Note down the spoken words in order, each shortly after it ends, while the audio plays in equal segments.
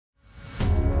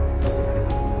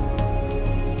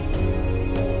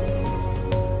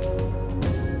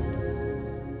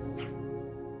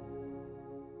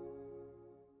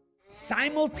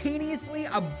Simultaneously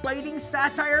a biting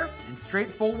satire and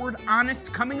straightforward,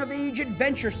 honest, coming-of-age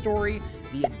adventure story,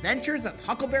 The Adventures of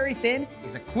Huckleberry Finn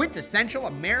is a quintessential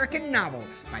American novel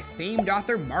by famed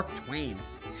author Mark Twain.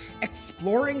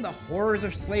 Exploring the horrors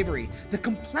of slavery, the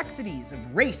complexities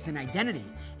of race and identity,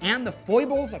 and the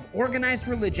foibles of organized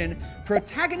religion,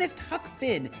 protagonist Huck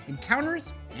Finn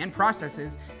encounters and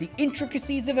processes the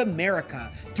intricacies of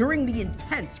America during the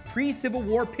intense pre-Civil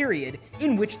War period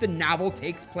in which the novel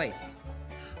takes place.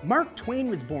 Mark Twain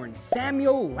was born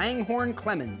Samuel Langhorne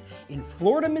Clemens in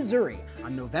Florida, Missouri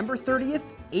on November 30th,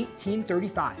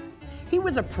 1835. He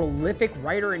was a prolific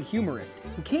writer and humorist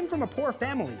who came from a poor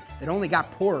family that only got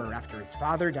poorer after his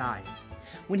father died.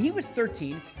 When he was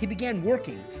 13, he began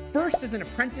working, first as an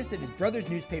apprentice at his brother's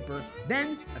newspaper,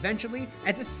 then, eventually,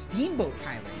 as a steamboat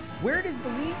pilot, where it is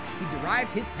believed he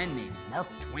derived his pen name, Mark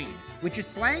Twain, which is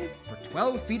slang for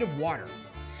 12 feet of water.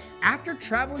 After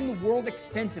traveling the world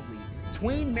extensively,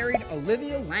 Twain married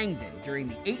Olivia Langdon during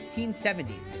the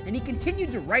 1870s, and he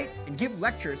continued to write and give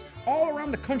lectures all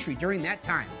around the country during that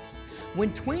time.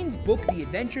 When Twain's book, The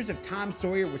Adventures of Tom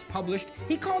Sawyer, was published,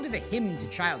 he called it a hymn to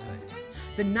childhood.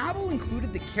 The novel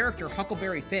included the character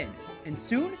Huckleberry Finn, and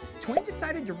soon, Twain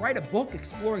decided to write a book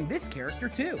exploring this character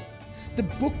too. The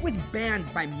book was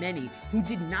banned by many who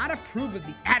did not approve of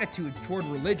the attitudes toward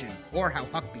religion or how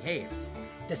Huck behaves.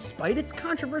 Despite its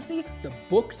controversy, the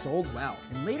book sold well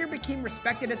and later became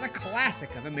respected as a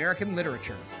classic of American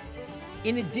literature.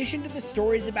 In addition to the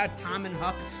stories about Tom and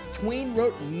Huck, Twain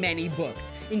wrote many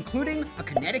books, including A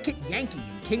Connecticut Yankee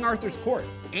in King Arthur's Court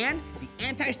and the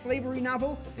anti-slavery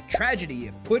novel The Tragedy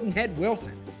of Pudd'nhead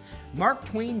Wilson. Mark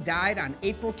Twain died on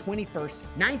April 21st,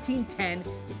 1910 in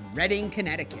Reading,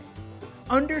 Connecticut.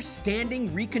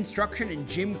 Understanding Reconstruction and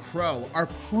Jim Crow are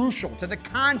crucial to the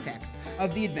context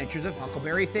of The Adventures of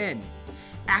Huckleberry Finn.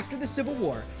 After the Civil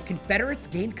War, Confederates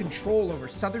gained control over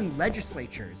Southern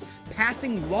legislatures,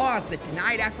 passing laws that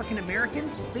denied African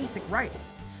Americans basic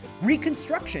rights.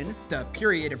 Reconstruction, the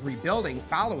period of rebuilding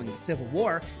following the Civil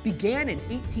War, began in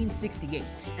 1868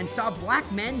 and saw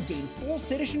black men gain full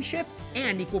citizenship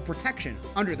and equal protection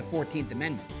under the 14th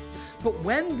Amendment. But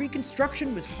when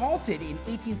Reconstruction was halted in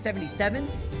 1877,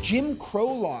 Jim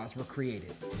Crow laws were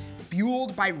created.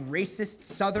 Fueled by racist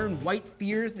Southern white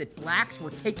fears that blacks were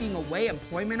taking away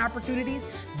employment opportunities,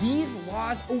 these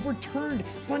laws overturned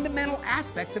fundamental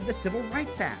aspects of the Civil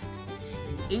Rights Act.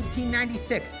 In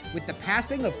 1896, with the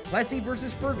passing of Plessy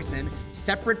versus Ferguson,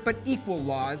 separate but equal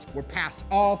laws were passed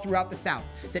all throughout the South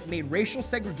that made racial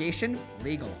segregation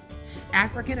legal.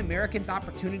 African Americans'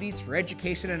 opportunities for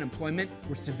education and employment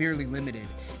were severely limited,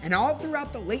 and all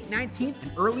throughout the late 19th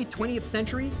and early 20th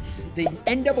centuries, the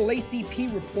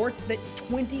NAACP reports that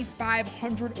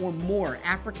 2,500 or more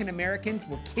African Americans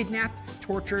were kidnapped,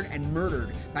 tortured, and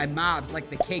murdered by mobs like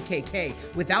the KKK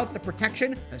without the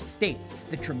protection of states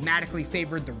that dramatically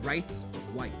favored the rights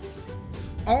of whites.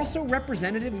 Also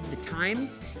representative of the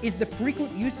times is the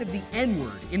frequent use of the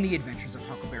N-word in The Adventures of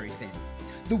Huckleberry Finn.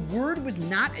 The word was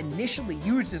not initially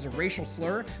used as a racial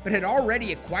slur, but had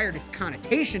already acquired its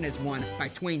connotation as one by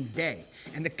Twain's day.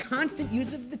 And the constant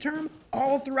use of the term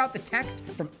all throughout the text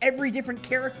from every different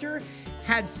character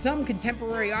had some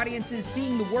contemporary audiences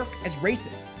seeing the work as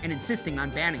racist and insisting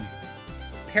on banning it.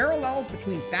 Parallels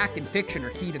between fact and fiction are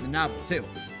key to the novel too.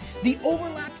 The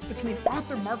overlaps between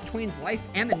author Mark Twain's life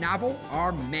and the novel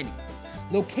are many.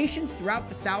 Locations throughout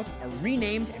the South are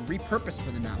renamed and repurposed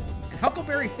for the novel, and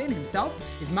Huckleberry Finn himself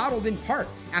is modeled in part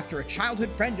after a childhood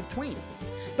friend of Twain's.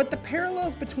 But the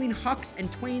parallels between Huck's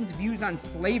and Twain's views on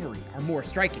slavery are more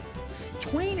striking.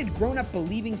 Twain had grown up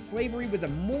believing slavery was a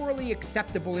morally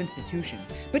acceptable institution,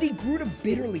 but he grew to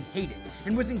bitterly hate it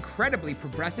and was incredibly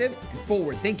progressive and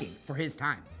forward-thinking for his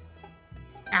time.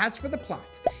 As for the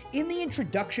plot, in the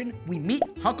introduction, we meet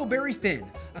Huckleberry Finn,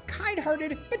 a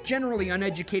kind-hearted but generally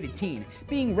uneducated teen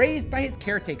being raised by his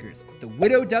caretakers, the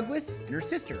widow Douglas and her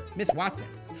sister, Miss Watson,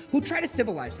 who try to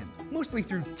civilize him, mostly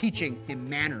through teaching him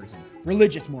manners and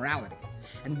religious morality.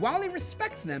 And while he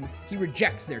respects them, he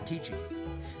rejects their teachings.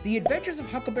 The Adventures of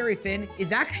Huckleberry Finn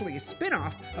is actually a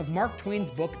spin-off of Mark Twain's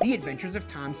book, The Adventures of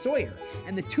Tom Sawyer,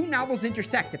 and the two novels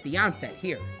intersect at the onset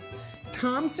here.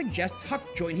 Tom suggests Huck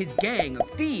join his gang of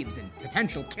thieves and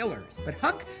potential killers, but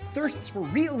Huck thirsts for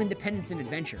real independence and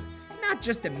adventure, not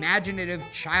just imaginative,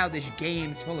 childish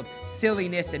games full of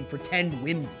silliness and pretend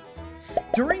whimsy.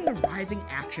 During the rising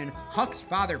action, Huck's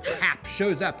father, Pap,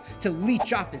 shows up to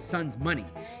leech off his son's money,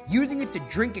 using it to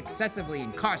drink excessively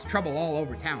and cause trouble all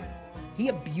over town. He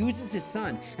abuses his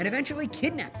son and eventually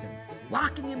kidnaps him,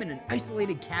 locking him in an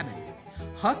isolated cabin.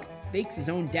 Huck fakes his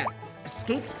own death,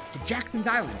 escapes to Jackson's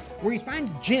Island, where he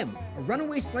finds Jim, a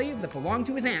runaway slave that belonged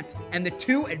to his aunt, and the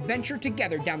two adventure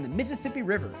together down the Mississippi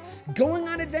River, going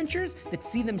on adventures that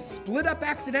see them split up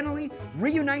accidentally,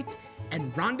 reunite,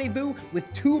 and rendezvous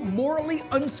with two morally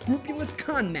unscrupulous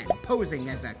con men posing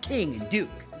as a king and duke.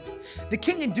 The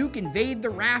king and duke invade the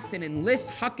raft and enlist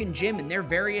Huck and Jim in their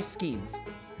various schemes.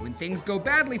 When things go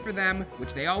badly for them,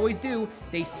 which they always do,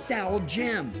 they sell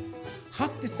Jim.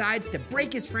 Huck decides to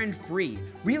break his friend free,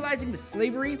 realizing that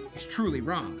slavery is truly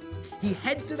wrong. He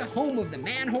heads to the home of the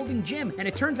man holding Jim, and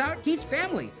it turns out he's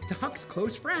family to Huck's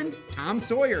close friend, Tom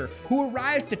Sawyer, who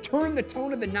arrives to turn the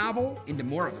tone of the novel into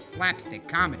more of a slapstick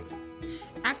comedy.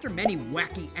 After many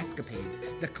wacky escapades,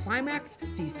 the climax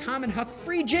sees Tom and Huck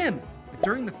free Jim, but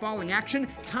during the falling action,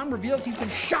 Tom reveals he's been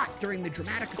shot during the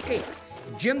dramatic escape.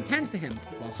 Jim tends to him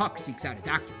while Huck seeks out a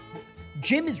doctor.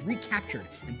 Jim is recaptured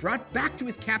and brought back to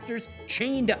his captors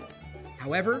chained up.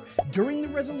 However, during the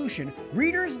resolution,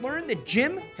 readers learn that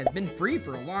Jim has been free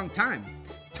for a long time.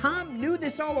 Tom knew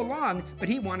this all along, but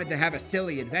he wanted to have a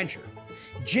silly adventure.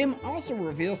 Jim also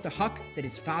reveals to Huck that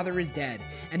his father is dead,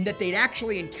 and that they'd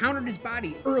actually encountered his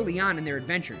body early on in their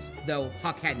adventures, though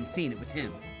Huck hadn't seen it was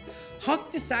him.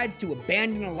 Huck decides to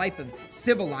abandon a life of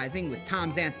civilizing with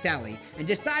Tom's Aunt Sally and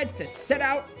decides to set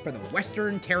out for the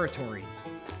Western Territories.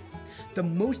 The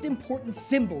most important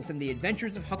symbols in the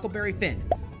Adventures of Huckleberry Finn,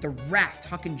 the raft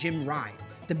Huck and Jim ride,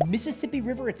 the Mississippi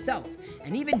River itself,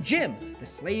 and even Jim, the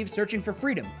slave searching for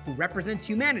freedom, who represents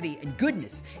humanity and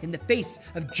goodness in the face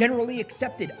of generally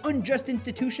accepted unjust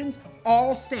institutions,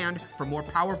 all stand for more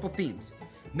powerful themes.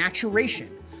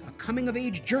 Maturation, a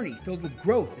coming-of-age journey filled with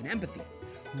growth and empathy.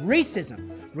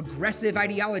 Racism, regressive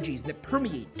ideologies that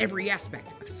permeate every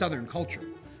aspect of Southern culture.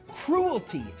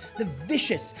 Cruelty, the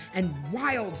vicious and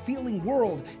wild-feeling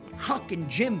world Huck and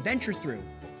Jim venture through.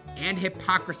 And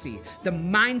hypocrisy, the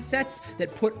mindsets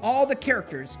that put all the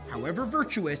characters, however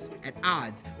virtuous, at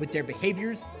odds with their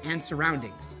behaviors and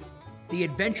surroundings. The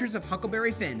Adventures of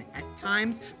Huckleberry Finn, at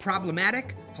times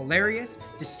problematic, hilarious,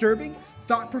 disturbing,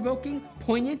 thought-provoking,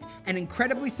 poignant, and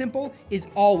incredibly simple, is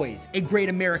always a great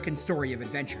American story of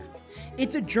adventure.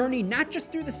 It's a journey not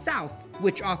just through the South,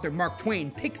 which author Mark Twain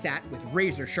picks at with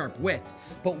razor-sharp wit,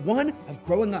 but one of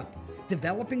growing up,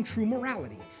 developing true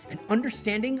morality, and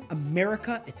understanding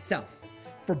America itself.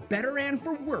 For better and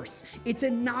for worse, it's a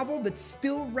novel that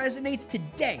still resonates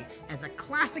today as a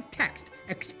classic text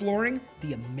exploring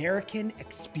the American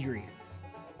experience.